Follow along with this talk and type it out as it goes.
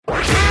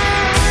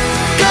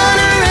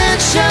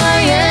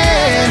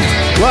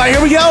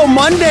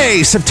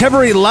Monday, September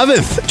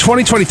 11th,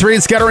 2023.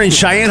 It's Getter in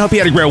Cheyenne. Hope you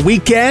had a great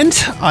weekend.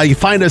 You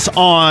find us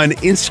on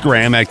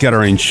Instagram at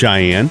Getter in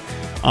Cheyenne.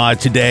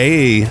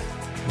 Today,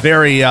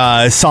 very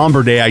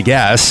somber day, I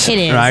guess. It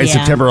is, right? yeah.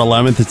 September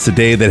 11th. It's the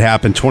day that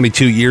happened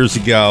 22 years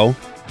ago.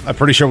 I'm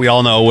pretty sure we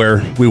all know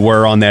where we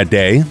were on that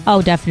day.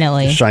 Oh,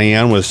 definitely.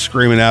 Cheyenne was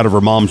screaming out of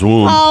her mom's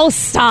womb. Oh,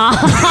 stop.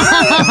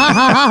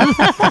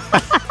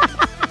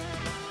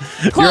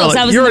 Close.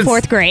 I was in the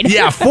fourth grade.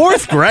 Yeah,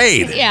 fourth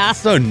grade. Yeah.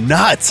 So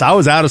nuts. I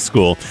was out of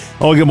school.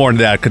 Oh, good morning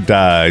to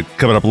that.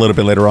 Coming up a little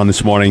bit later on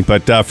this morning.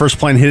 But first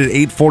plane hit at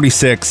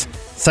 8:46,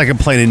 second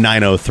plane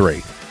at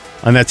 9:03.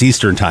 And that's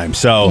Eastern time.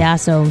 So Yeah,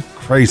 so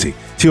crazy.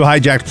 2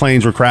 hijacked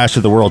planes were crashed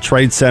at the World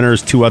Trade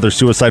Centers. 2 other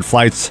suicide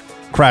flights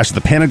crashed at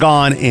the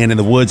Pentagon and in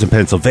the woods in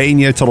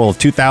Pennsylvania. A total of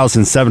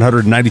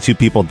 2,792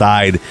 people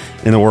died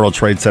in the World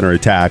Trade Center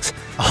attacks.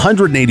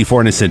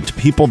 184 innocent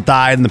people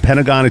died in the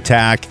Pentagon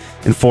attack,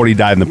 and 40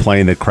 died in the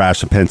plane that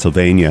crashed in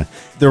Pennsylvania.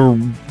 They were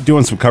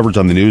doing some coverage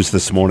on the news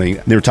this morning.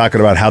 They were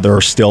talking about how there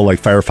are still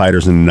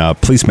firefighters and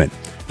policemen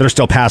that are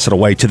still passing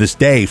away to this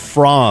day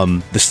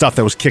from the stuff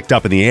that was kicked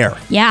up in the air.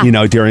 Yeah.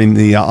 During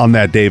the on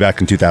that day back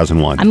in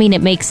 2001. I mean,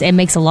 it makes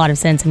a lot of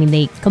sense. I mean,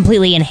 they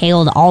completely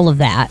inhaled all of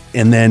that.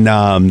 And then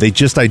they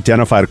just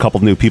identified a couple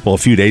of new people a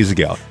few days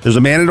ago. There's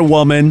a man and a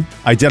woman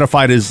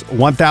identified as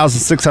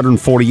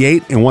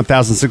 1,648 and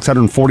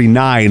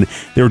 1,649.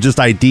 They were just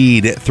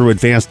ID'd through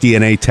advanced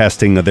DNA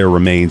testing of their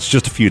remains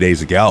just a few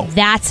days ago.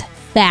 That's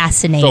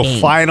fascinating. So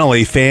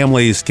finally,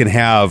 families can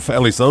have,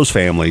 at least those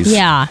families,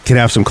 Yeah. can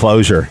have some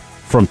closure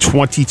from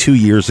 22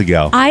 years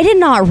ago. I did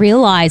not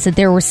realize that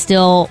there were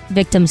still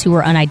victims who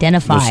were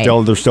unidentified.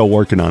 They're still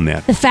working on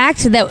that. The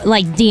fact that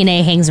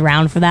DNA hangs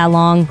around for that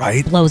long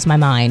Right. blows my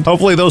mind.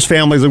 Hopefully those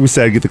families, like we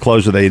said, get the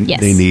closure they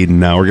need,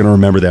 and we're going to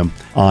remember them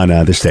on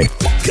this day.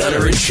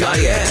 Gunner and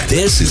Cheyenne.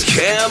 This is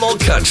Camel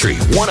Country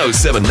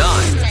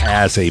 107.9.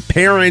 As a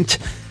parent,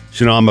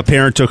 I'm a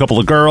parent to a couple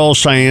of girls.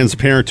 Cheyenne's a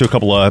parent to a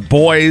couple of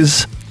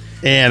boys.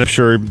 And I'm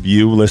sure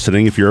you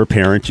listening, if you're a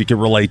parent, you can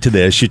relate to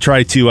this. You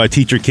try to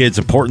teach your kids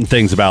important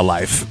things about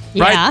life,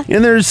 right? Yeah.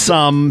 And there's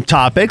some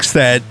topics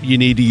that you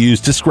need to use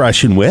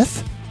discretion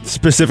with,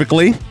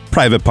 specifically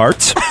private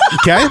parts,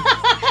 okay?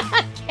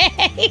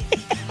 Okay.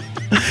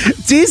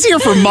 It's easier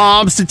for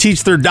moms to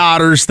teach their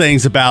daughters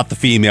things about the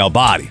female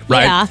body,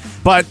 right? Yeah.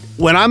 But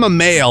when I'm a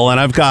male and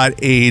I've got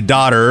a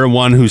daughter,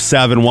 one who's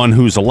 7, one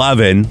who's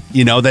 11,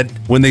 that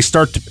when they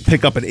start to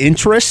pick up an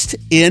interest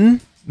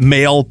in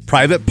male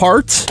private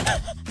parts,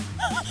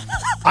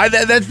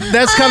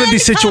 that's kind of the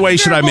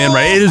situation I'm in,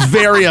 right? It is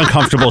very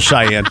uncomfortable,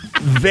 Cheyenne.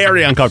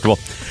 Very uncomfortable.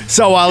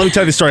 So let me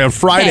tell you the story. On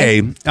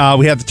Friday,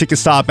 we had the chicken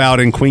stop out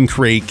in Queen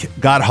Creek,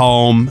 got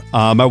home.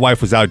 My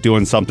wife was out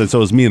doing something, so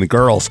it was me and the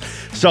girls.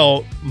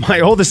 So my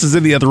oldest is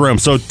in the other room.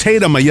 So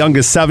Tatum, my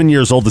youngest, 7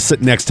 years old, is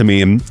sitting next to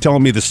me and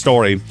telling me the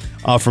story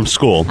from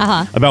school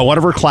about one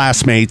of her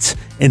classmates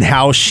and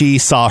how she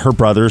saw her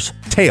brother's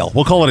tail.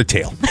 We'll call it a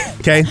tail,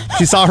 okay?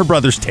 She saw her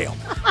brother's tail.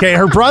 Okay,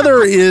 her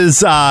brother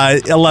is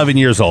 11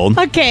 years old.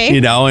 Okay.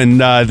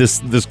 And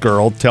this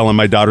girl telling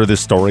my daughter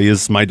this story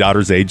is my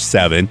daughter's age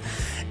 7.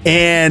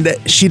 And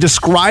she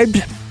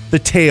described the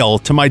tail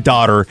to my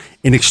daughter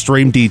in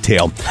extreme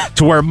detail,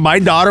 to where my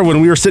daughter,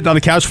 when we were sitting on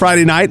the couch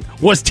Friday night,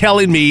 was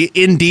telling me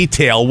in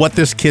detail what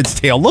this kid's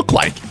tail looked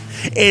like.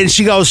 And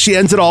she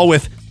ends it all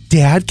with,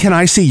 "Dad, can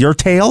I see your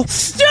tail?"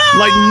 Stop!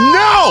 Like,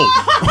 no!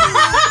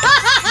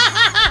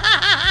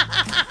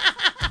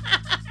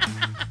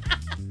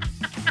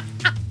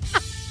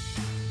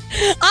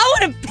 I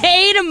would have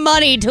paid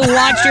money to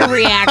watch your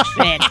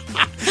reaction.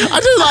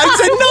 I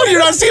said, "No, you're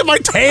not seeing my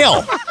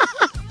tail."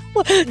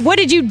 What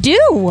did you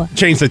do?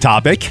 Change the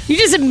topic. You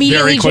just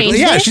immediately Very quickly. changed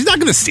Yeah, it? she's not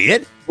going to see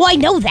it. Well, I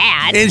know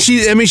that. And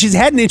she's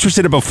had an interest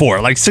in it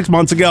before, like 6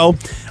 months ago.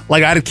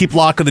 Like, I had to keep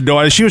locking the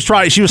door. She was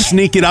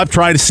sneaking up,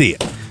 trying to see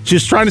it. She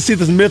was trying to see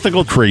this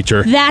mythical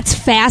creature. That's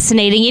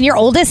fascinating. And your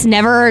oldest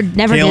never did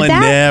Kaylin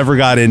that? never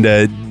got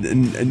into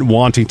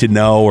wanting to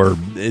know or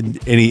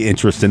any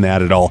interest in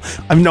that at all.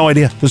 I have no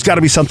idea. There's got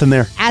to be something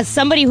there. As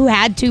somebody who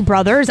had 2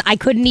 brothers, I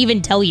couldn't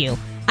even tell you.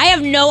 I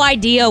have no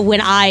idea when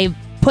I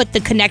put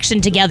the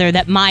connection together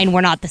that mine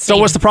were not the same.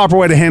 So what's the proper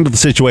way to handle the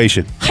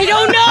situation? I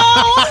don't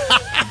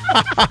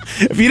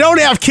know. If you don't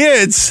have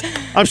kids,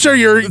 I'm sure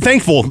you're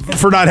thankful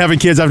for not having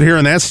kids after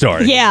hearing that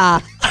story. Yeah.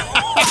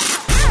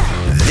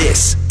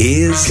 This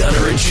is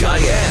Gunner and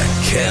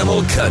Cheyenne,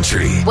 Camel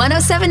Country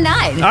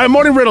 107.9. All right,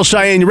 morning riddle,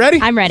 Cheyenne. You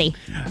ready? I'm ready.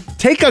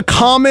 Take a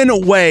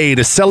common way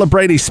to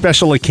celebrate a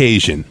special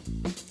occasion.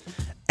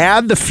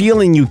 Add the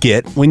feeling you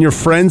get when your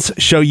friends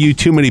show you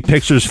too many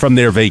pictures from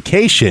their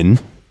vacation.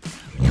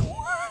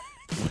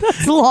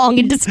 That's long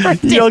and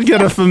descriptive. You'll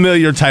get a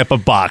familiar type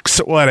of box.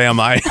 What am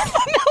I?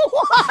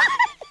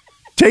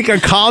 Take a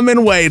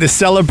common way to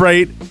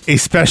celebrate a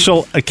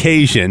special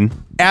occasion.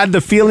 Add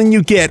the feeling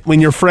you get when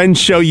your friends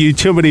show you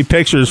too many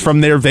pictures from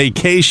their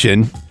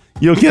vacation.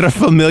 You'll get a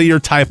familiar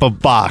type of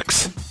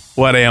box.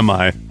 What am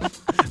I?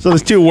 So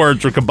there's two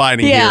words we're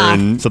combining here.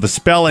 And so the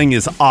spelling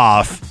is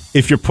off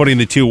if you're putting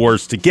the two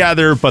words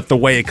together, but the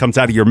way it comes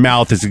out of your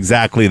mouth is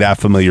exactly that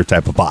familiar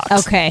type of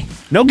box. Okay.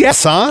 No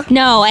guess, huh?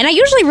 No, and I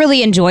usually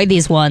really enjoy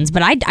these ones,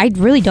 but I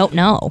really don't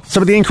know.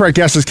 Some of the incorrect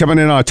guesses coming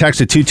in on a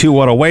text at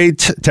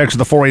 22108. Text to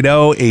the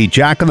 480, a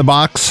Jack in the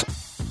Box.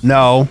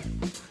 No.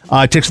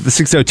 Text to the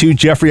 602,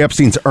 Jeffrey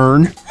Epstein's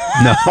urn.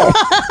 No.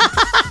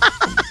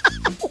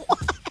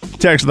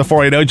 Text to the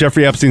 480,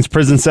 Jeffrey Epstein's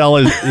prison cell.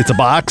 It's a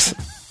box.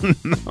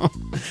 No.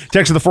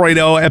 Text to the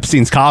 480,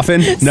 Epstein's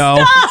coffin.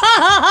 No.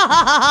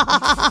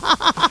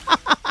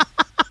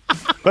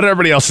 But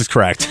everybody else is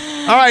correct.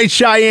 All right,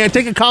 Cheyenne,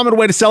 take a common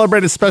way to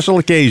celebrate a special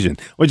occasion.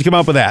 What'd you come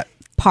up with that?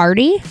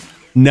 Party?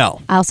 No.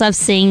 I also have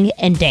sing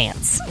and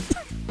dance.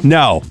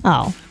 No.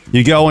 Oh.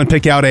 You go and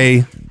pick out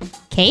a...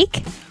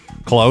 Cake?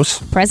 Close.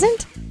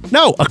 Present?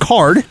 No, a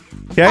card.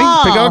 Okay, pick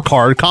out a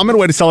card. Common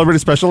way to celebrate a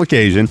special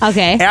occasion.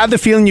 Okay. Add the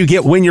feeling you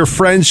get when your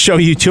friends show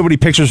you too many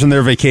pictures from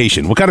their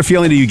vacation. What kind of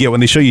feeling do you get when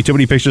they show you too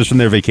many pictures from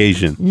their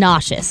vacation?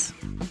 Nauseous.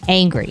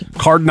 Angry.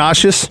 Card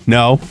nauseous?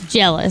 No.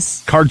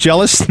 Jealous. Card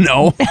jealous?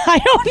 No. I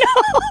don't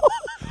know.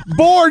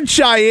 Bored,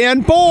 Cheyenne.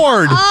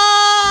 Bored.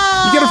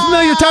 Oh. You get a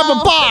familiar type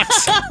of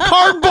box.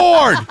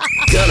 Cardboard.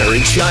 Gunner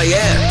and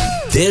Cheyenne.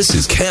 This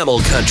is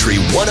Camel Country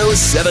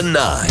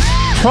 1079.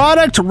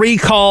 Product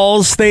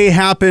recalls, they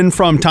happen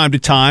from time to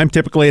time.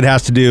 Typically, it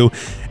has to do,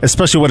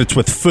 especially when it's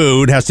with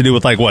food, has to do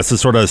with like what's the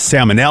sort of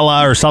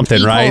salmonella or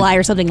something, E. right? coli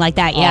or something like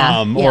that,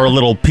 yeah. Or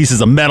little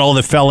pieces of metal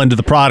that fell into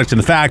the product in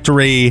the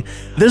factory.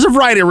 There's a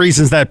variety of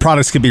reasons that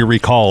products can be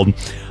recalled.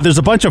 There's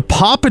a bunch of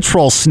Paw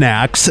Patrol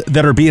snacks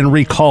that are being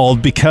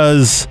recalled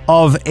because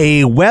of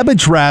a web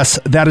address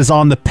that is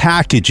on the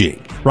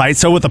packaging. Right,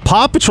 so with the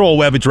Paw Patrol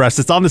web address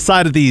that's on the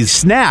side of these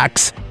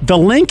snacks, the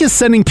link is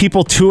sending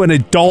people to an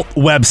adult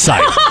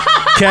website.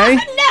 Okay,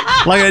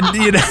 like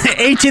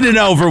a 18 and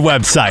over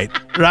website,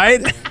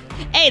 right?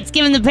 Hey, it's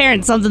giving the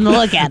parents something to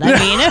look at. I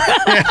mean,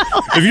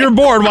 if you're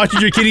bored watching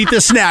your kid eat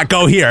this snack,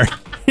 go here.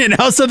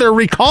 So they're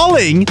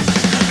recalling.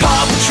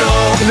 Paw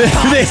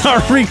Patrol. They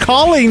are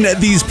recalling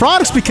these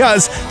products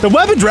because the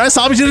web address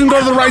obviously didn't go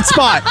to the right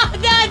spot.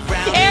 That's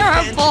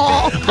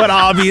terrible. But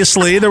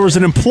obviously, there was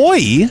an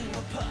employee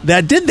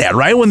that did that,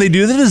 right? When they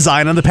do the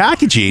design on the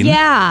packaging.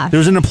 Yeah.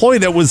 There's an employee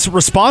that was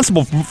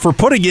responsible for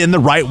putting in the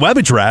right web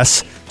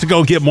address to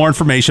go get more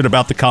information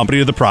about the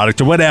company or the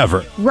product or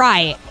whatever.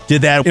 Right.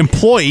 Did that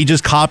employee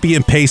just copy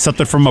and paste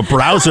something from a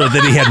browser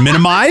that he had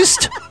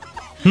minimized?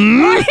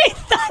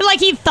 Like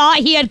he thought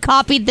he had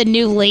copied the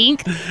new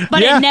link,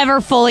 but it never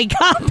fully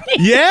copied.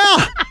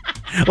 Yeah.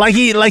 Like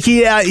he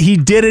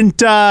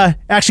didn't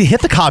actually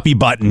hit the copy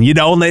button,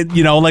 like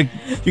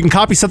you can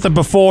copy something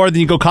before,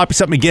 then you go copy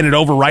something again, it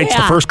overwrites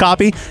the first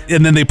copy,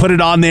 and then they put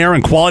it on there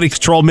and quality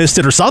control missed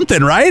it or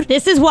something, right?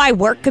 This is why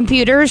work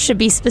computers should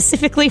be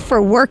specifically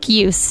for work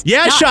use.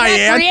 Yeah, not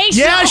Cheyenne.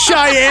 recreational. Yeah,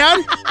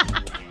 Cheyenne.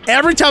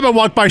 Every time I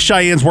walk by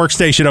Cheyenne's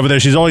workstation over there,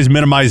 she's always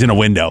minimizing a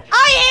window.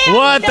 I am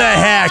What the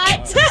heck?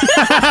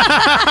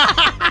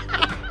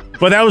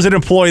 But that was an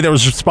employee that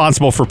was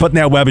responsible for putting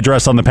that web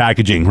address on the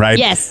packaging, right?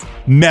 Yes.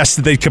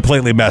 They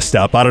completely messed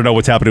up. I don't know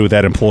what's happening with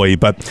that employee,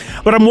 but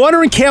I'm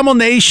wondering, Camel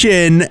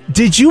Nation,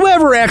 did you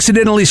ever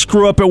accidentally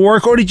screw up at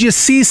work, or did you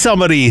see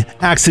somebody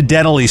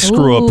accidentally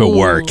screw up at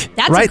work?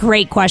 That's a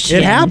great question.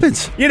 It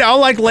happens.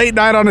 Like late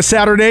night on a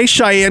Saturday,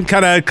 Cheyenne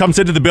kind of comes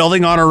into the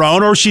building on her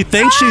own, or she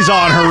thinks she's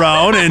on her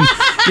own, and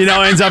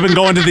ends up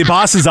going to the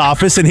boss's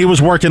office, and he was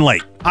working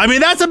late. I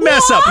mean, that's a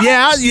mess up.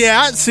 Yeah,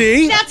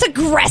 see? That's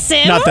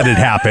aggressive. Not that it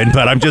happened,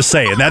 but I'm just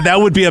saying that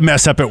would be a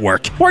mess up at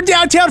work. We're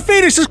downtown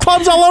Phoenix. There's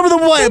clubs all over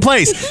the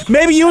place.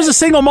 Maybe you as a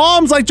single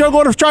mom's like, Joe,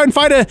 going to try and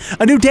find a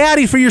new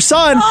daddy for your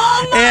son.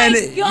 And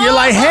you're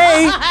like,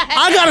 hey,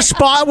 I got a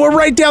spot. We're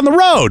right down the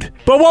road.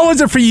 But what was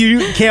it for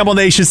you, Camel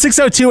Nation?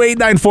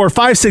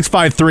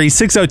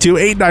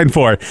 602-894-5653.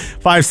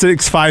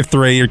 602-894-5653.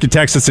 Or you can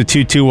text us at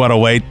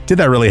 22108. Did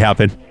that really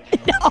happen?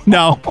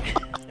 No.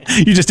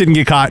 You just didn't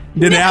get caught.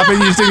 Didn't happen.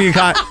 You just didn't get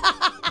caught.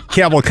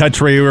 Camel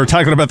Country, we were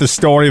talking about the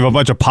story of a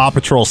bunch of Paw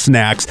Patrol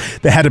snacks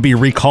that had to be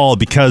recalled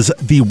because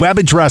the web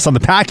address on the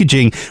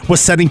packaging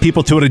was sending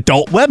people to an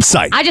adult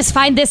website. I just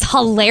find this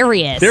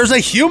hilarious. There's a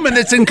human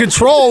that's in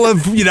control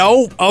of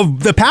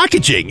the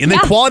packaging, and then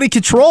quality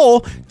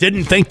control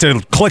didn't think to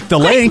click the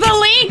link.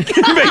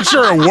 Make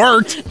sure it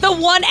worked. The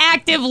one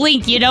active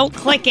link, you don't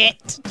click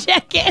it.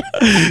 Check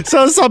it.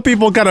 So some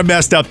people kind of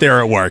messed up there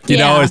at work,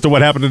 as to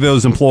what happened to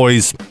those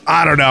employees.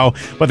 I don't know,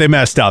 but they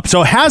messed up.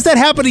 So has that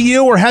happened to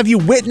you, or have you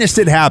witnessed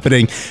it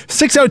happening?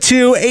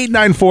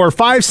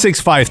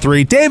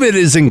 602-894-5653. David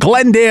is in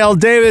Glendale.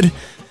 David,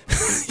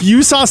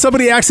 you saw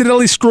somebody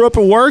accidentally screw up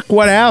at work?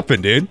 What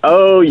happened, dude?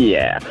 Oh,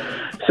 yeah.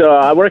 So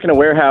I work in a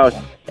warehouse,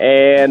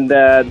 and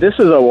this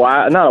was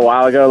not a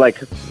while ago,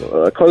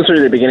 closer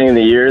to the beginning of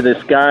the year.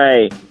 This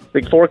guy,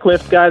 the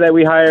forklift guy that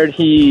we hired,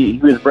 he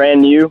was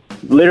brand new.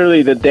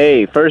 Literally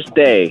first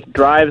day,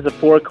 drives the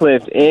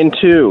forklift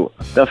into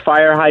the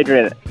fire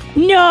hydrant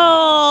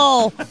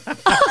No.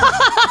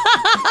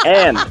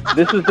 And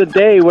this is the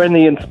day when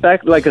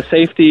a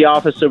safety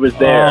officer was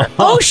there.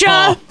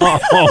 OSHA.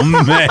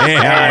 Oh, man.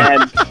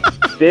 And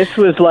this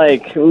was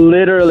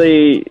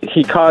literally,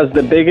 he caused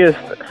the biggest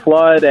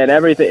flood and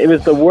everything. It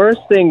was the worst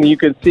thing you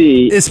could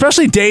see.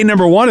 Especially day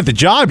number one at the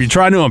job. You're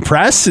trying to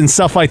impress and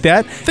stuff like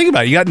that. Think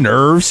about it. You got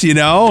nerves, and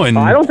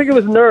I don't think it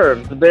was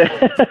nerves.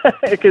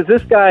 Because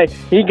this guy,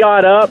 he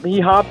got up, he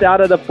hopped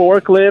out of the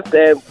forklift,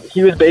 and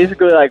he was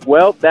basically like,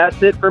 well,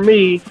 that's it for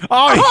me.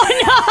 Oh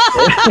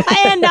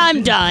no. And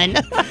I'm done.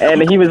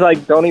 And he was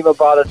like, don't even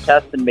bother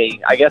testing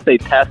me. I guess they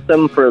test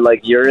them for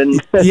urine.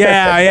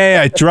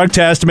 Yeah. Drug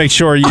test to make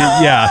sure you,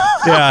 yeah.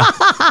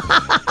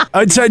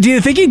 So do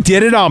you think he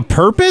did it on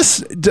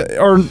purpose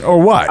or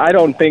what? I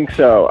don't think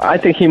so. I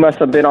think he must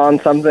have been on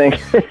something.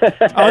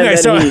 Okay,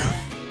 so...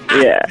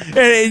 Yeah.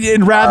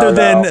 And rather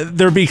than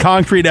there be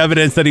concrete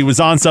evidence that he was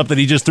on something,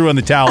 he just threw in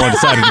the towel and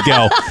decided to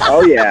go.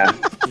 Oh, yeah.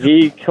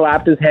 He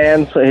clapped his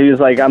hands. So he was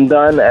like, I'm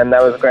done. And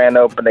that was grand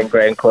opening,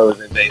 grand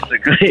closing,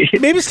 basically.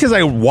 Maybe it's because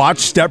I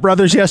watched Step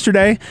Brothers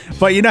yesterday,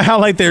 but you know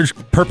how they're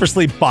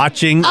purposely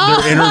botching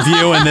their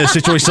interview in this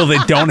situation so they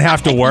don't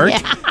have to work?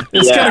 Yeah.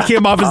 This kind of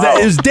came off as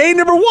that. It was day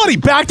number one. He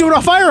backed into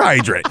a fire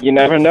hydrant. You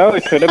never know.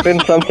 It could have been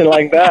something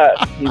like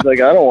that. He's like,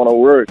 I don't want to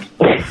work.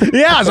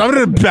 Yeah, so I'm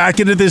going to back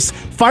into this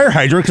fire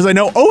hydrant because I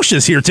know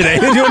OSHA's here today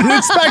to do an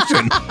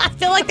inspection. I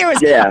feel like there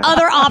was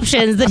other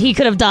options that he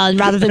could have done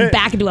rather than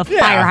back into a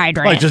fire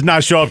hydrant. Like just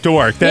not show up to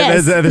work.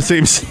 That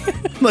seems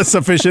less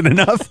sufficient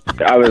enough.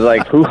 I was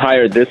like, who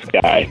hired this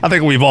guy? I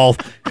think we've all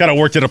kind of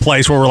worked at a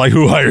place where we're like,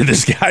 who hired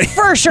this guy?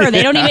 For sure.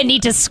 They don't even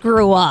need to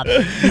screw up.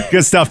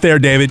 Good stuff there,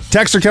 David.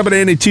 Texts are coming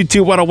in at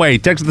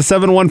 22108. Text the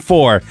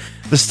 714.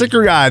 The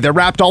sticker guy that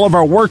wrapped all of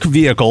our work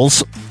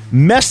vehicles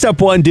messed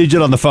up one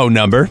digit on the phone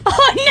number.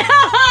 Oh,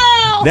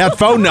 no! That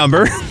phone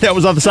number that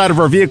was on the side of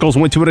our vehicles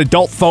went to an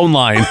adult phone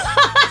line.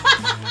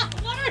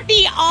 What are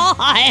the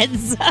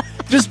odds?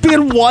 Just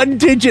being one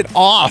digit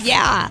off.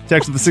 Yeah.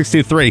 Text with the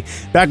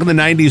 623. Back in the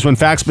 90s when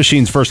fax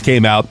machines first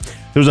came out,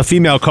 there was a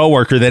female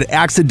coworker that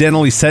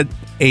accidentally sent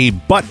a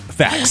butt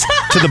fax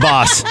to the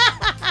boss.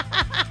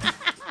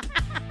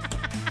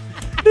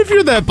 If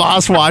you're that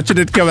boss watching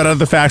it coming out of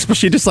the fax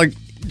machine, just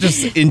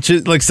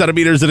inches,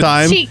 centimeters at a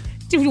time.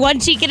 One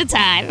cheek at a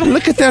time.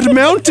 Look at that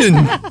mountain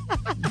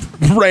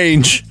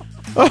range.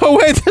 Oh,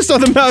 wait, that's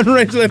not the mountain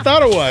range that I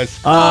thought it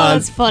was.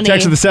 That's funny.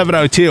 Text to the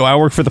 702. I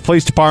work for the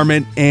police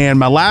department, and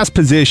my last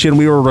position,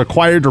 we were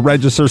required to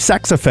register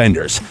sex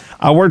offenders.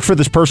 I worked for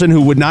this person who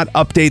would not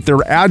update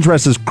their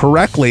addresses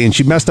correctly, and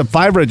she messed up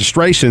 5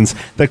 registrations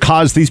that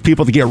caused these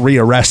people to get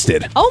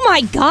rearrested. Oh,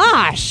 my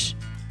gosh.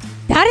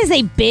 That is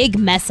a big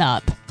mess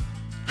up.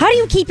 How do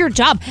you keep your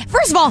job?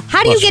 First of all,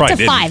 how do you get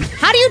to 5?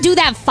 How do you do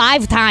that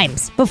 5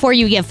 times before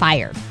you get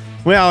fired?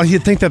 Well,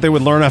 you'd think that they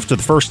would learn after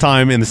the first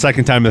time, and the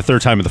second time, and the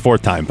third time, and the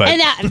fourth time. But and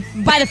that,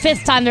 by the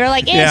 5th time, they're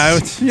like, yeah,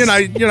 you're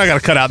not going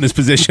to cut out in this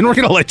position. We're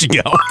going to let you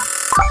go.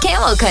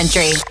 Camel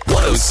Country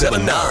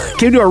 1079.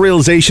 Came to a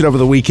realization over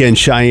the weekend,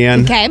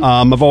 Cheyenne. Okay.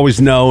 I've always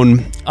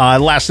known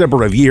last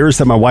number of years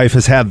that my wife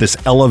has had this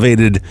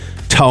elevated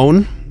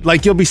tone.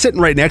 Like, you'll be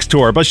sitting right next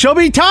to her, but she'll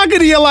be talking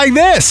to you like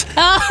this.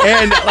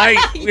 And,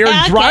 we were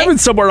driving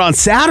somewhere on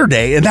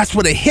Saturday, and that's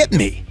when it hit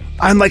me.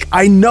 I'm like,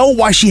 I know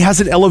why she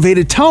has an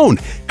elevated tone,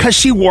 because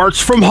she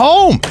works from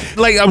home.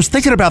 I was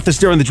thinking about this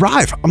during the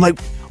drive. I'm like,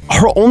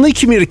 her only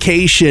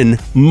communication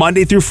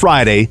Monday through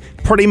Friday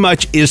pretty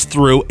much is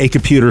through a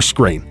computer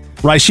screen.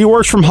 Right, she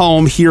works from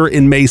home here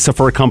in Mesa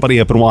for a company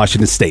up in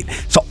Washington State.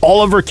 So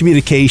all of her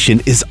communication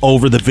is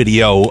over the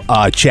video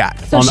chat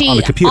on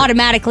the computer. So she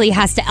automatically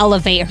has to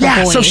elevate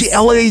her voice. So she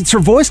elevates her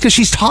voice because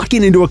she's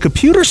talking into a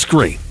computer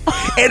screen.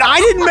 And I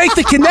didn't make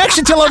the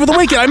connection till over the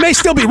weekend. I may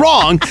still be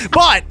wrong,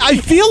 but I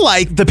feel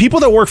like the people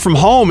that work from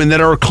home and that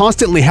are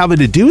constantly having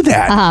to do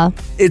that,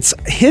 it's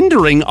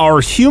hindering our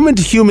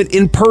human-to-human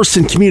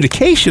in-person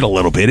communication a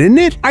little bit, isn't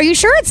it? Are you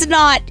sure it's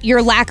not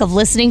your lack of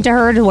listening to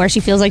her to where she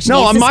feels like she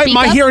needs to speak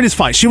my up? hearing is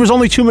fine. She was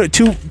only 2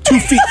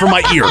 feet from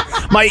my ear.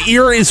 My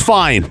ear is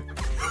fine.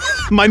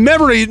 My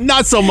memory,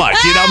 not so much.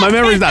 My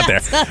memory's not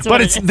there.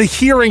 But it's the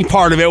hearing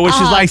part of it, which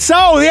is like,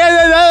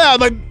 I'm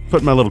like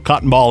putting my little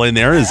cotton ball in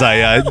there as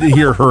I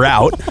hear her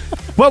out.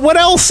 But what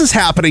else is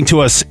happening to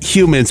us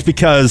humans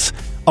because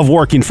of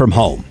working from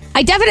home?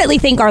 I definitely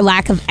think our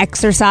lack of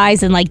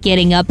exercise and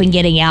getting up and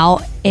getting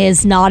out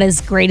is not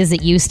as great as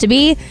it used to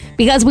be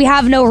because we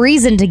have no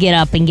reason to get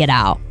up and get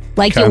out.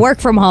 You work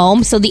from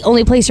home, so the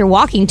only place you're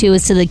walking to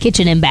is to the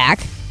kitchen and back,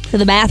 to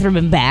the bathroom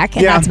and back,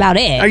 and that's about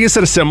it. I guess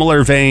in a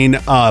similar vein,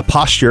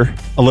 posture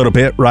a little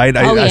bit, right?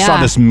 I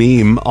saw this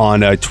meme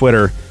on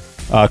Twitter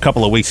a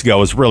couple of weeks ago.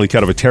 It was really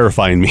kind of a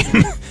terrifying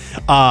meme.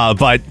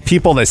 But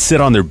people that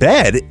sit on their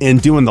bed and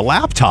doing the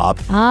laptop,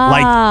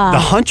 like the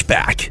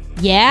hunchback.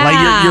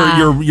 Yeah.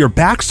 Like your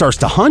back starts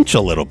to hunch a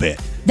little bit.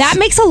 That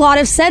makes a lot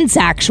of sense,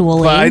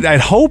 actually. But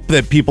I'd hope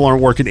that people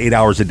aren't working 8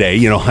 hours a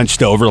day,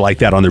 hunched over like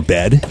that on their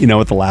bed,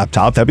 with the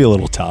laptop. That'd be a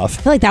little tough.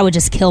 I feel like that would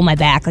just kill my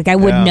back. I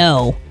would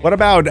know. What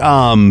about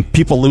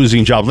people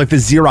losing jobs, like the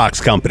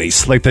Xerox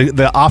companies, like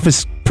the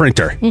office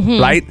printer,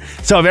 right?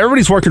 So if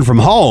everybody's working from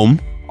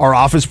home, are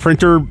office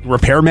printer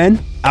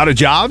repairmen out of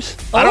jobs?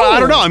 I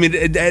don't know. I mean,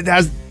 it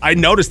has. I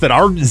noticed that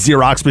our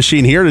Xerox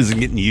machine here isn't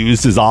getting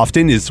used as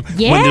often as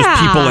when there's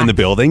people in the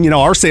building. You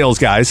know, our sales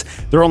guys,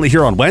 they're only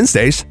here on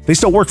Wednesdays. They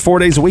still work 4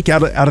 days a week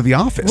out of the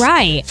office.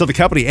 Right. So the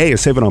company, A,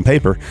 is saving on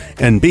paper,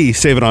 and B,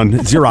 saving on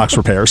Xerox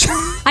repairs.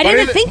 I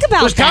didn't think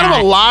about there's that. There's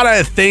kind of a lot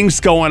of things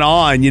going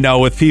on, you know,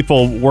 with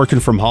people working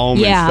from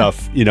home and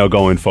stuff, you know,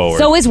 going forward.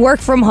 So is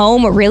work from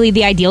home really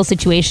the ideal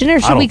situation,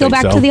 or should we go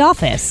back to the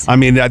office? I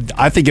mean,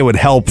 I think it would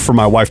help for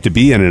my wife to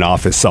be in an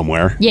office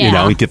somewhere, you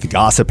know, and get the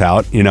gossip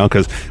out, you know,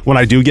 because when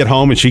I do get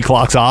home and she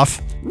clocks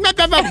off, no,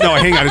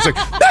 hang on, it's like,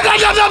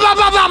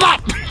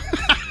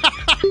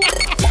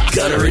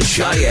 Gunner and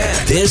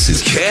Cheyenne. This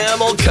is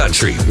Camel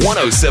Country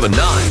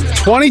 107.9.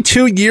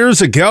 22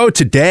 years ago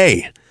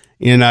today,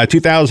 in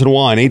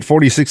 2001,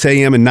 8:46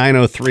 a.m. and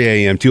 9:03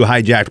 a.m., two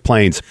hijacked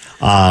planes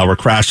were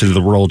crashed into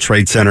the World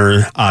Trade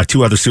Center.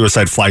 Two other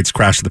suicide flights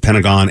crashed at the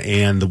Pentagon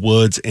and the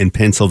Woods in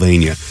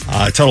Pennsylvania.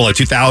 A total of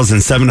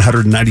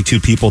 2,792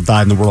 people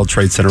died in the World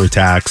Trade Center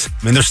attacks.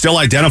 I mean, they're still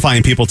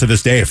identifying people to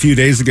this day. A few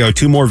days ago,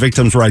 two more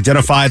victims were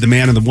identified. The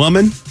man and the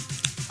woman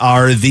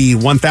are the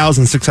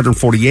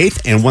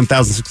 1,648th and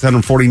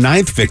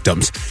 1,649th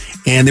victims,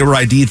 and they were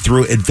ID'd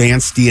through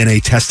advanced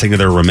DNA testing of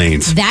their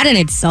remains. That in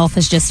itself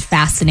is just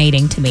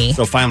fascinating to me.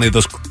 So finally,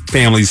 those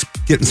families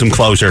getting some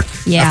closure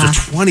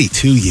after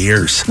 22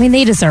 years. I mean,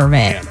 they deserve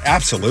it. Man,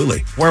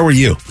 absolutely. Where were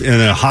you?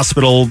 In a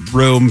hospital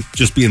room,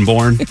 just being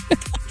born?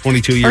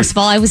 22 years? First of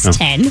all, I was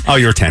 10. Oh,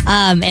 you were 10.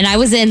 And I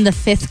was in the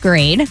 5th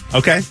grade.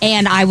 Okay.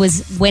 And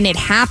when it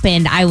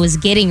happened, I was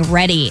getting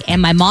ready,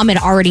 and my mom had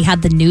already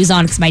had the news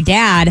on because my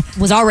dad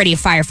was already a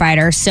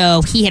firefighter,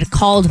 so he had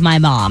called my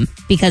mom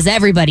because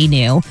everybody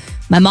knew.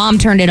 My mom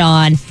turned it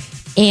on,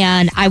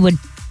 and I would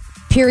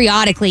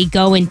periodically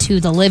go into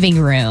the living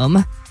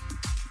room,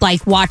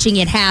 like watching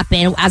it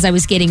happen as I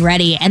was getting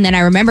ready. And then I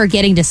remember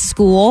getting to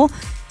school,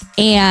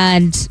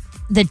 and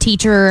the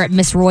teacher,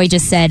 Miss Roy,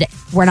 just said,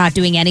 "We're not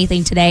doing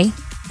anything today.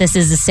 This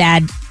is a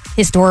sad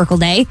historical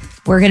day.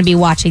 We're going to be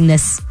watching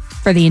this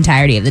for the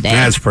entirety of the day."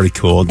 That's pretty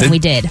cool. And we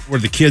did. Were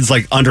the kids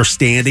like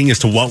understanding as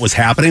to what was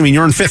happening? I mean,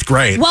 you're in 5th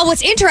grade. Well,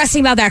 what's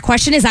interesting about that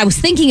question is I was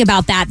thinking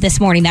about that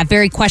this morning. That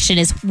very question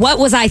is, what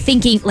was I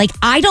thinking? Like,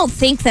 I don't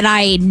think that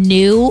I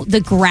knew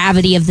the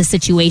gravity of the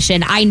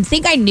situation. I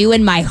think I knew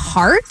in my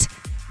heart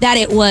that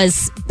it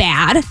was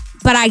bad,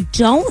 but I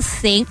don't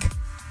think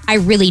I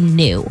really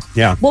knew.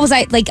 Yeah. What was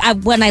I like?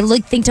 When I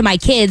think to my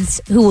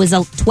kids, who was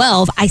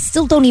 12, I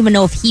still don't even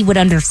know if he would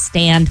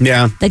understand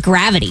the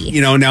gravity. You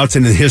know, now it's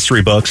in the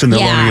history books, and they're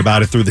learning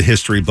about it through the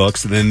history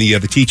books. And then the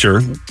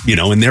teacher, you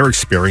know, in their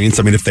experience,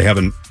 I mean, if they have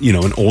an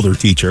older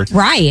teacher,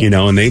 right? You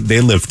know, and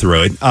they lived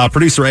through it.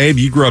 Producer Abe,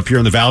 you grew up here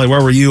in the Valley.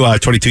 Where were you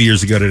 22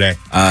 years ago today?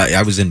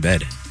 I was in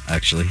bed.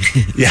 Actually.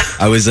 Yeah.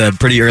 I was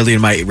pretty early in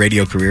my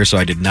radio career, so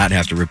I did not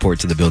have to report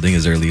to the building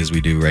as early as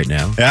we do right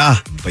now. Yeah.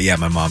 But yeah,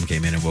 my mom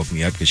came in and woke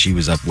me up because she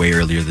was up way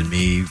earlier than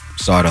me,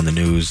 saw it on the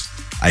news.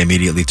 I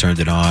immediately turned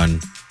it on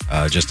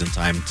just in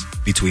time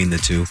between the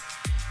two.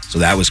 So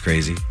that was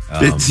crazy.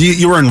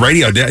 You were in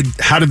radio.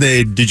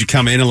 Did you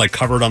come in and like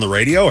cover it on the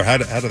radio, or how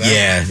did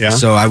that? Yeah.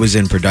 So I was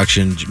in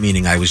production,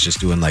 meaning I was just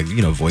doing like,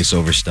 you know,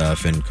 voiceover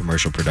stuff and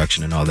commercial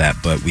production and all that.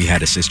 But we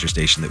had a sister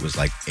station that was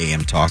like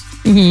AM talk.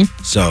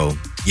 Mm-hmm. So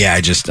yeah,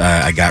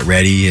 I got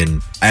ready,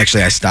 and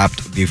actually I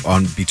stopped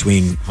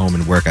between home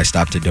and work. I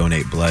stopped to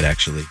donate blood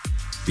actually.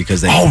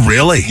 Because oh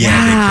really?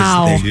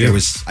 Yeah,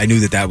 because I knew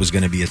that was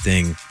going to be a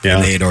thing. Yeah.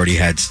 And they had already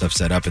had stuff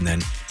set up, and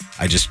then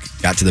I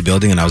just got to the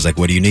building and I was like,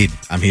 "What do you need?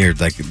 I'm here.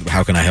 Like,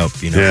 how can I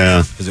help?" You know?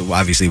 Yeah. Because it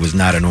obviously was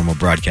not a normal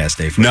broadcast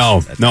day for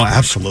us. No,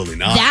 absolutely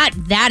not.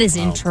 That is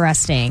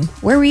interesting.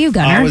 Where were you,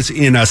 Gunner? I was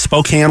in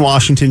Spokane,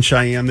 Washington,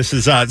 Cheyenne. This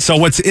is so.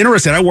 What's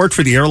interesting? I worked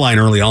for the airline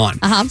early on.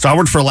 So I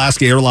worked for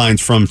Alaska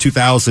Airlines from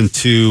 2000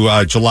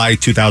 to July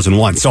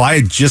 2001. So I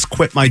had just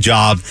quit my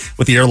job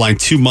with the airline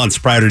 2 months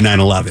prior to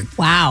 9/11.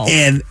 Wow.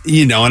 And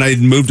and I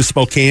moved to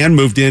Spokane,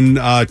 moved in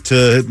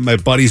to my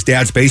buddy's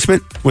dad's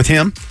basement with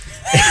him.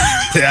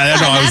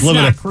 I was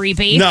living not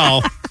creepy.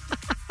 No.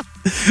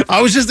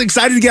 I was just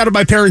excited to get out of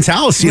my parents'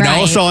 house, you know?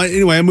 Right. So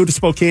anyway, I moved to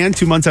Spokane.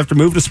 2 months after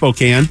moving to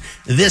Spokane,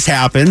 this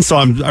happened. So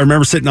I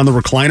remember sitting on the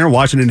recliner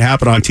watching it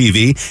happen on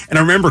TV. And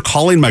I remember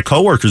calling my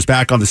coworkers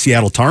back on the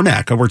Seattle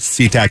tarmac. I worked at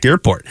SeaTac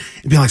Airport.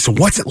 And being like, so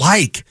what's it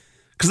like?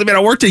 Because, I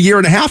worked a year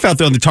and a half out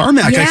there on the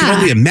tarmac. Yeah. I can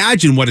only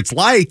imagine what it's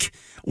like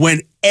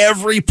when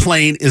every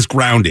plane is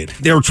grounded.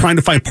 They were trying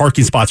to find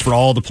parking spots for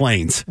all the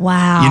planes.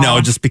 Wow. You know,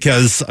 just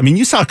because,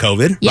 you saw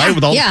COVID, right?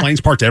 With all the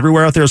planes parked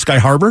everywhere out there at Sky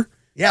Harbor.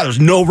 Yeah, there's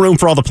no room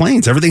for all the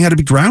planes. Everything had to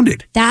be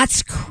grounded.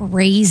 That's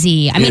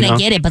crazy. I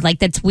get it, but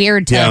that's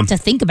weird to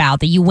think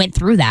about that you went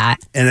through that.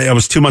 And I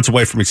was 2 months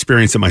away from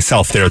experiencing it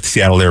myself there at the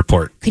Seattle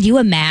airport. Could you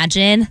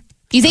imagine?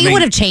 Do you think it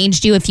would have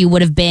changed you if you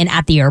would have been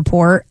at the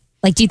airport?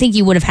 Like, do you think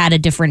you would have had a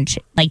different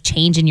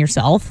change in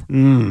yourself?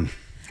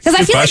 Because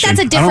I feel like that's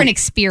a different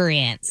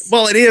experience.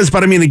 Well, it is,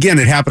 but I mean, again,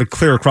 it happened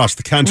clear across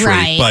the country.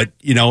 Right. But,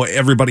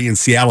 everybody in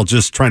Seattle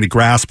just trying to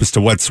grasp as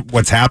to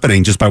what's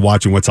happening just by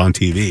watching what's on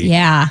TV.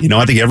 Yeah.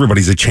 I think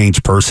everybody's a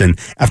changed person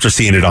after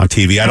seeing it on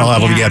TV. I don't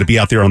think you had to be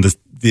out there on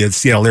the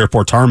Seattle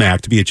Airport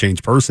tarmac to be a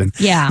changed person.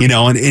 Yeah.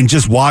 And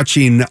just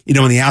watching,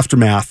 in the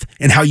aftermath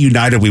and how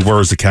united we were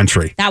as a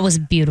country. That was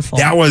beautiful.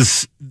 That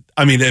was,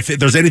 if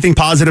there's anything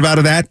positive out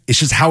of that, it's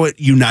just how it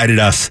united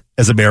us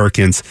as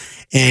Americans.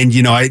 And,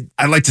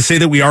 I'd like to say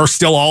that we are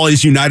still all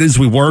as united as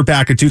we were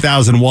back in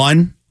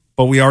 2001,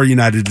 but we are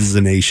united as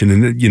a nation.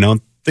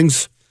 And,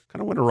 things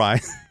kind of went awry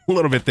a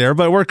little bit there,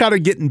 but we're kind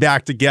of getting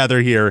back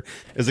together here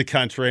as a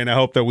country. And I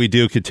hope that we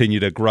do continue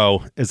to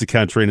grow as a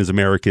country and as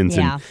Americans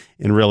and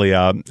really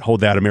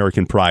hold that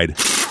American pride.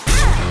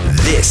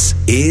 This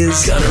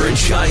is Gunner and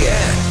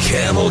Cheyenne,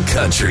 Camel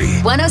Country.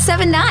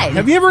 107.9.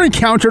 Have you ever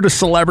encountered a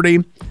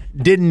celebrity,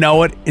 didn't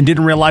know it, and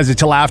didn't realize it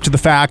till after the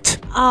fact?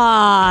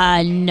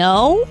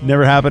 No.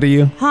 Never happened to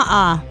you?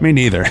 Me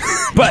neither.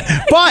 but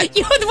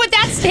with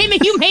that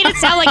statement, you made it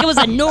sound like it was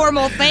a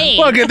normal thing.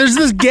 Look, there's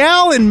this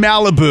gal in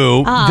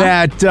Malibu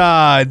that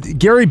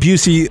Gary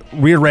Busey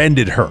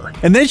rear-ended her.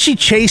 And then she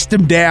chased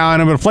him down.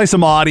 I'm going to play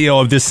some audio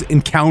of this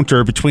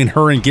encounter between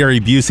her and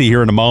Gary Busey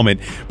here in a moment.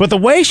 But the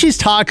way she's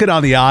talking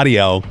on the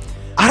audio,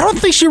 I don't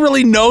think she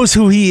really knows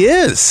who he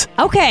is.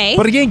 Okay.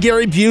 But again,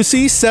 Gary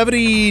Busey,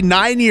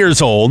 79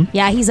 years old.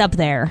 Yeah, he's up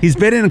there. He's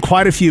been in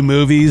quite a few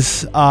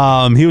movies.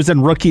 He was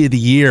in Rookie of the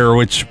Year,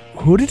 which,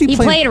 who did he play? He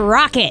played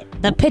Rocket,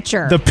 the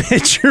pitcher. The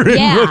pitcher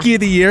in Rookie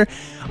of the Year.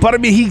 But I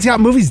mean, he's got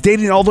movies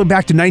dating all the way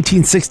back to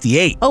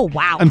 1968. Oh,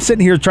 wow. I'm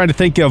sitting here trying to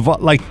think of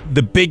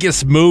the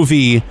biggest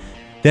movie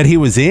that he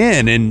was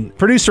in. And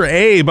producer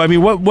Abe, I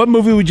mean, what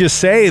movie would you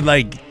say,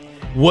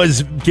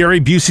 was Gary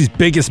Busey's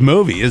biggest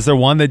movie? Is there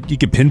one that you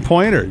could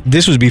pinpoint? Or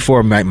this was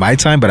before my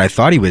time, but I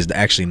thought he was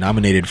actually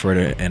nominated for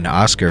an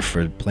Oscar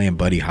for playing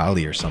Buddy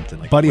Holly or something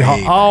like Buddy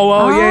Holly.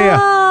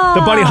 Yeah.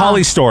 The Buddy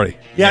Holly story.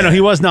 Yeah, no,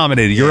 he was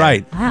nominated. You're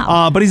right.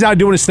 Wow. But he's out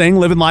doing his thing,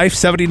 living life,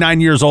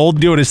 79 years old,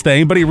 doing his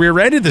thing. But he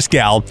rear-ended this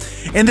gal,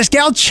 and this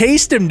gal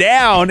chased him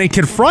down and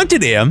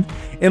confronted him.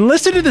 And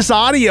listen to this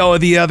audio of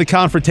the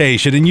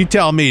confrontation, and you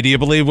tell me, do you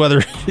believe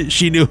whether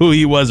she knew who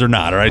he was or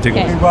not? All right, take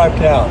a look.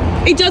 Wiped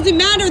out. It doesn't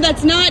matter.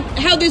 That's not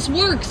how this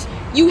works.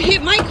 You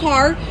hit my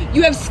car.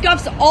 You have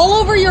scuffs all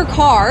over your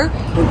car.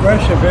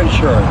 Progressive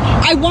Insurance.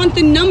 I want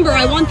the number.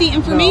 I want the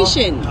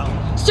information. No.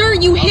 Sir,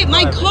 you hit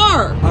my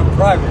car. I'm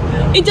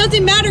private. It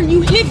doesn't matter.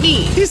 You hit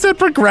me. He said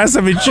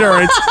Progressive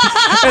Insurance,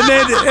 and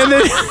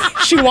then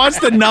she wants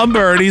the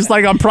number, and he's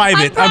like, "I'm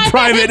private. I'm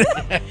private."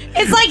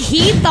 It's like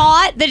he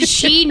thought that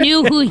she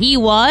knew who he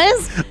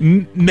was.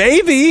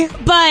 Maybe,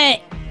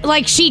 but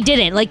she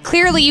didn't.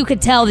 Clearly, you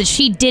could tell that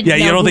she didn't. Yeah,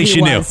 you don't think she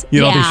knew.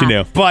 You don't think she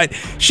knew. But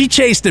she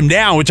chased him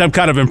down, which I'm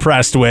kind of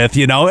impressed with.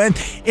 And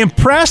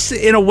impressed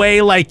in a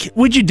way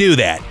would you do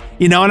that?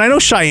 And I know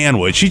Cheyenne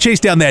would. She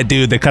chased down that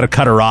dude that kind of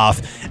cut her off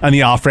on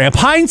the off-ramp.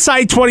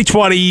 Hindsight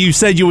 2020, you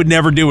said you would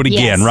never do it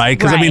again, right?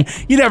 Because, I mean,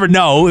 you never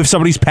know if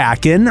somebody's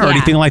packing or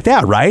anything like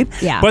that, right?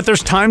 Yeah. But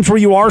there's times where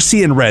you are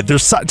seeing red.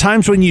 There's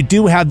times when you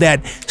do have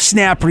that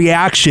snap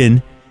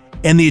reaction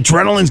and the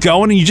adrenaline's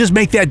going and you just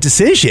make that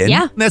decision.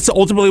 Yeah. And that's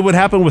ultimately what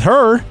happened with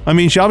her. I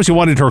mean, she obviously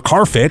wanted her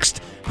car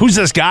fixed. Who's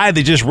this guy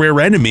that just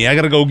rear-ended me? I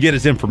got to go get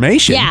his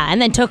information. Yeah,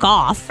 and then took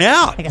off.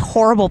 Yeah. Like a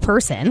horrible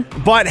person.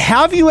 But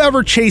have you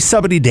ever chased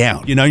somebody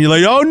down? You're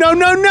like, oh, no,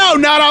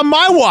 not on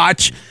my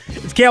watch.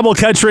 It's Camel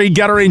Country,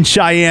 Gunner and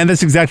Cheyenne.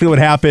 That's exactly what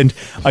happened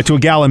to a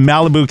gal in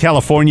Malibu,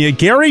 California.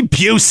 Gary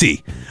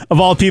Busey, of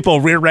all people,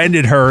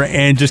 rear-ended her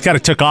and just kind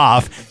of took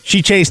off.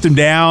 She chased him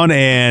down,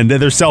 and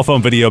there's cell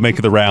phone video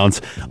making the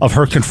rounds of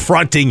her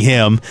confronting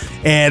him.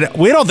 And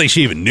we don't think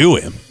she even knew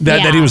him,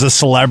 that he was a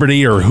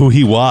celebrity or who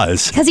he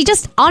was.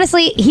 Because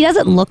honestly, he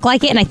doesn't look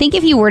like it. And I think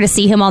if you were to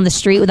see him on the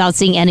street without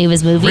seeing any of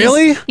his movies,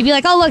 really? You'd be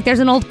like, oh, look, there's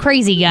an old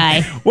crazy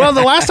guy. Well,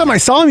 the last time I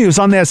saw him, he was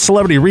on that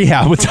Celebrity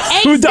Rehab with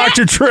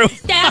Dr. Drew.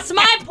 That's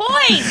my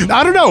point.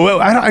 I don't know.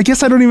 I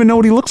guess I don't even know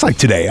what he looks like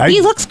today.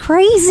 He looks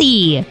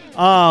crazy.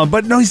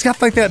 But no, he's got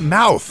that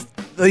mouth.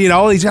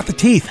 He's got the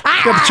teeth.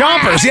 He's got the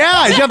chompers.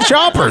 Yeah, he's got the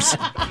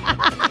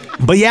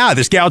chompers. But yeah,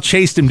 this gal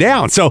chased him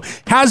down. So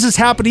how's this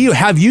happen to you?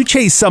 Have you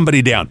chased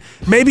somebody down?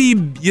 Maybe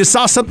you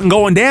saw something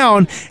going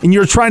down and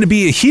you're trying to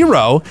be a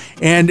hero.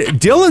 And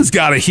Dylan's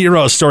got a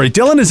hero story.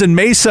 Dylan is in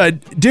Mesa.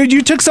 Dude,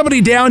 you took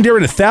somebody down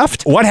during a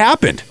theft? What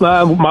happened?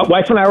 My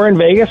wife and I were in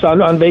Vegas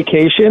on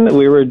vacation.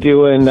 We were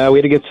we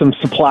had to get some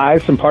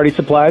supplies, some party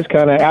supplies,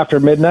 kind of after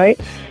midnight.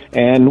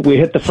 And we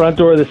hit the front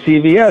door of the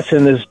CVS,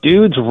 and this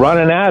dude's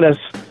running at us,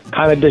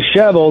 kind of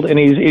disheveled, and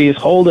he's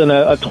holding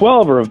a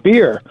 12er of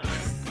beer.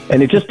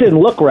 And it just didn't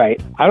look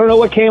right. I don't know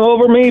what came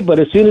over me, but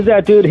as soon as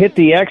that dude hit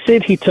the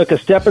exit, he took a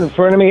step in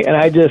front of me, and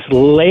I just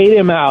laid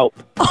him out.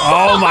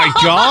 Oh, my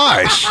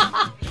gosh.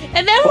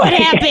 And then what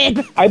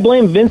happened? I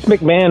blame Vince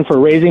McMahon for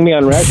raising me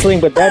on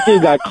wrestling, but that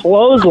dude got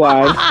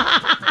clotheslined.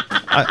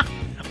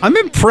 I'm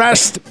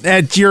impressed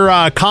at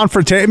your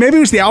confrontation. Maybe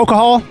it was the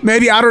alcohol.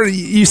 Maybe, I don't know.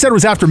 You said it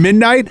was after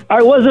midnight?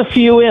 I was a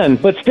few in,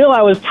 but still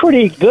I was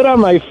pretty good on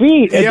my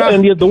feet.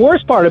 And the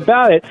worst part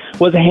about it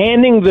was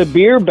handing the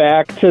beer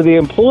back to the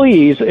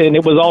employees, and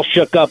it was all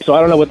shook up, so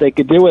I don't know what they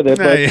could do with it.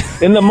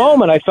 But in the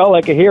moment, I felt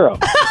like a hero.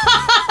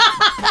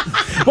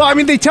 Well, I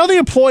mean, they tell the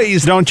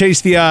employees don't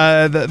chase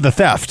the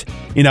theft.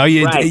 You know,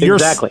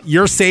 exactly.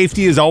 Your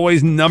safety is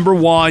always number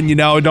one. You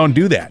know, don't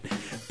do that.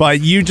 But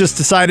you just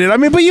decided. I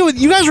mean, but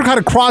you guys were kind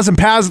of crossing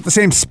paths at the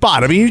same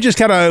spot. I mean, you just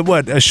kind of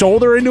a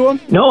shoulder into him.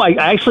 No, I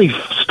actually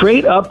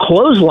straight up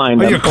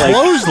clotheslined him. You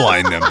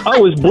clotheslined him. Oh,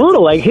 it was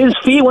brutal. Like his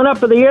feet went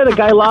up in the air. The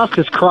guy lost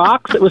his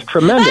Crocs. It was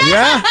tremendous.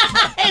 Yeah,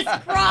 his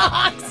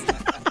Crocs.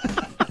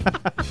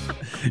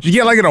 Did you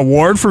get like an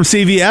award from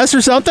CVS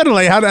or something?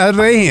 Like, how do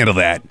they handle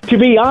that? To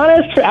be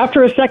honest,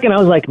 after a second, I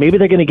was like, maybe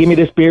they're going to give me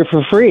this beer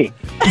for free.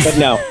 But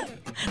no.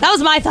 That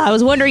was my thought. I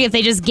was wondering if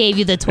they just gave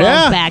you the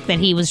 12 back that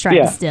he was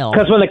trying to steal.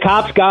 Because when the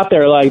cops got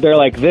there, they're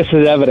like, this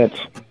is evidence.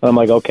 And I'm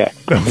like, okay.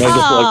 And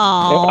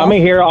I'm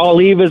here. I'll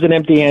leave as an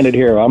empty-handed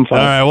hero. I'm fine.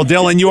 All right. Well,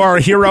 Dylan, you are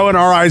a hero in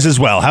our eyes as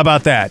well. How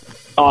about that?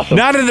 Awesome.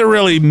 Not that it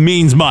really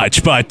means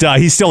much, but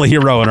he's still a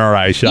hero in our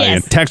eyes,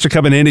 Cheyenne. Yes. Texts are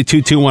coming in at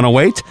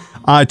 22108.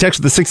 Text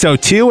with the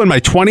 602. In my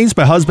 20s,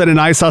 my husband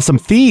and I saw some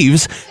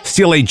thieves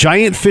steal a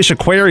giant fish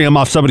aquarium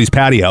off somebody's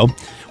patio.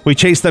 We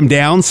chased them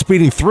down,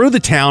 speeding through the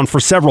town for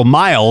several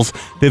miles.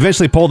 They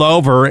eventually pulled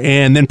over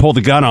and then pulled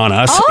a gun on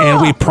us, and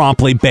we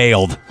promptly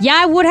bailed. Yeah,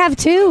 I would have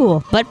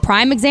too. But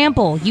prime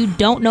example, you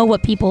don't know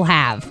what people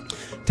have.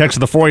 Text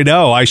with the 480.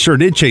 I sure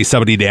did chase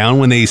somebody down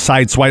when they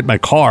sideswiped my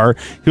car.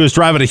 He was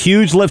driving a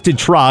huge lifted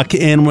truck,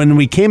 and when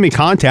we came in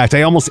contact,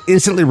 I almost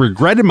instantly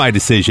regretted my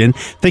decision,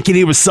 thinking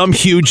he was some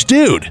huge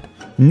dude.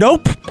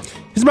 Nope.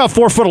 He's about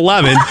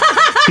 4'11".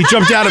 He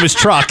jumped out of his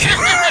truck.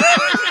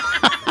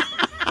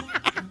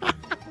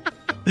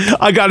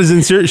 I got his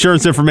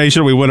insurance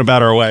information. We went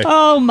about our way.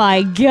 Oh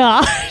my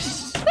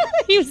gosh.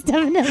 He was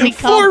definitely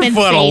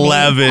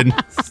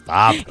 4'11".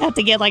 Stop. Have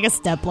to get like a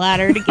step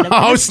ladder to get him.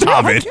 Oh,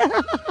 stop it.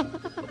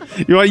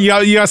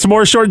 You got some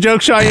more short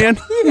jokes, Cheyenne?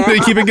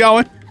 To keep it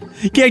going?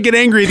 You can't get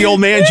angry at the old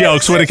man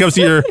jokes when it comes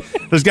to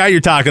this guy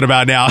you're talking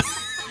about now.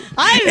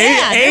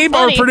 Abe,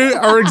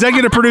 our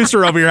executive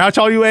producer over here. How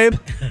tall are you, Abe?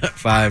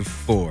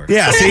 5'4".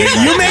 Yeah, see,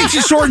 you make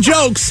short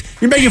jokes.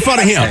 You're making fun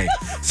of him.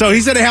 So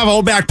he's going to have a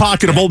whole back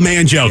pocket of old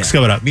man jokes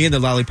coming up. Me and the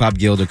Lollipop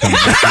Guild are coming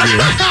after you.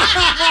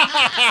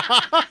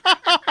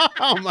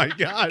 Oh, my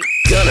God.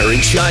 Gunner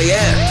and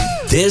Cheyenne.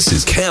 This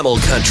is Camel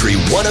Country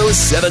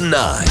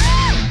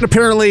 107.9.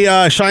 Apparently,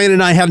 Cheyenne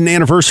and I had an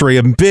anniversary,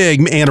 a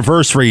big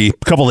anniversary, a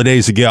couple of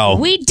days ago.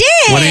 We did.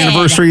 What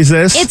anniversary is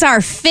this? It's our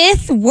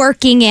 5th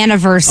working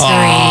anniversary.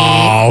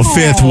 Oh,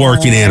 5th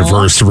working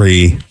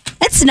anniversary.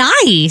 That's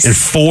nice. And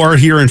 4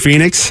 here in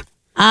Phoenix?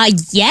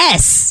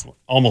 Yes.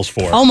 Almost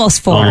 4.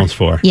 Almost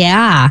 4.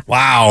 Yeah.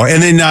 Wow.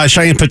 And then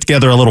Cheyenne put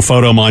together a little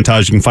photo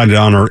montage. You can find it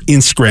on her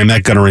Instagram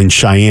at Gunner and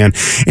Cheyenne.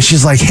 And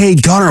she's like, hey,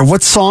 Gunner,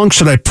 what song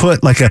should I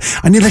put?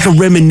 I need a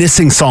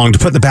reminiscing song to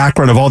put in the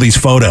background of all these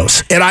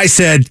photos. And I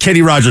said,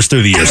 Kenny Rogers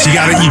Through the Years. You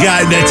got it.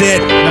 That's it.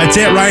 That's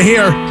it right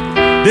here.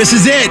 This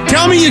is it.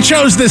 Tell me you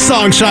chose this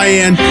song,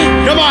 Cheyenne.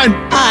 Come on.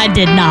 I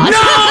did not.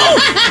 No!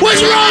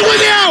 What's wrong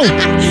with you?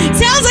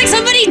 Sounds like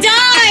somebody died.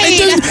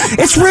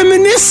 It's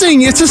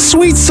reminiscing. It's a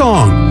sweet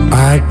song.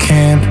 I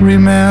can't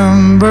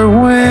remember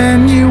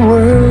when you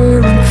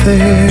weren't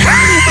there.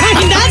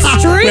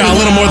 That's true. Yeah, a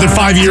little more than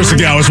 5 years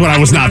ago is when I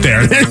was not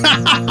there.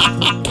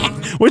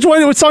 What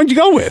song did you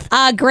go with?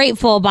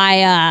 Grateful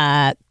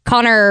by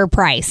Connor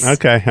Price.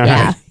 Okay. All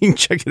right. You can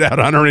check it out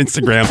on our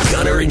Instagram.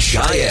 Gunner and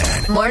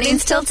Cheyenne.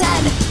 Mornings till 10.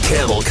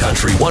 Camel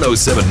Country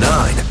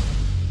 107.9.